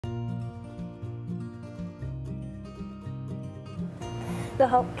The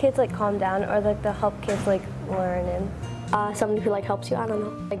help kids like calm down, or like the help kids like learn and somebody who like helps you, I don't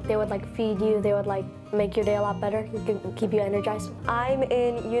know. Like they would like feed you, they would like make your day a lot better, keep you energized. I'm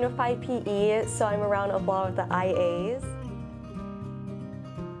in Unified PE, so I'm around a lot of the IAs.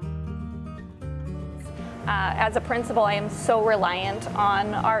 As a principal, I am so reliant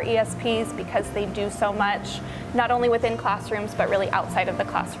on our ESPs because they do so much, not only within classrooms, but really outside of the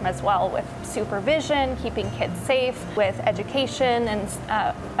classroom as well, with supervision, keeping kids safe, with education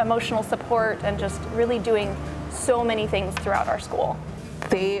and emotional support, and just really doing so many things throughout our school.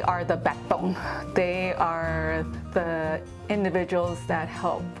 They are the backbone. They are the individuals that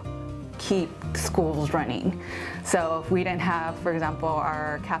help keep schools running. So if we didn't have, for example,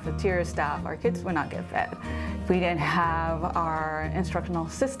 our cafeteria staff, our kids would not get fed. If we didn't have our instructional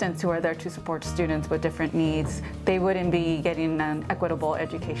assistants who are there to support students with different needs, they wouldn't be getting an equitable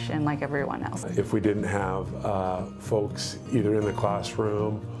education like everyone else. If we didn't have folks either in the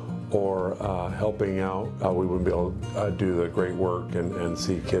classroom or helping out, we wouldn't be able to do the great work and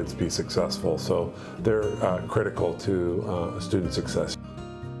see kids be successful. So they're critical to student success.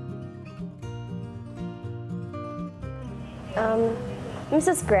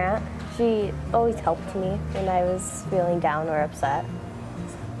 Mrs. Grant, she always helped me when I was feeling down or upset.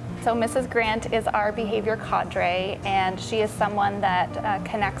 So Mrs. Grant is our behavior cadre, and she is someone that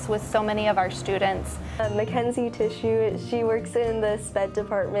connects with so many of our students. Mackenzie Tissue, she works in the SPED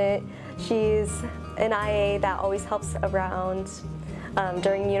department. She's an IA that always helps around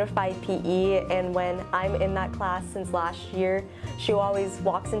during Unified PE, and when I'm in that class since last year, she always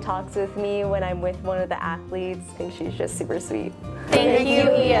walks and talks with me when I'm with one of the athletes, and she's just super sweet. Thank you,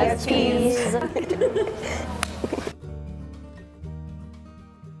 ESPs.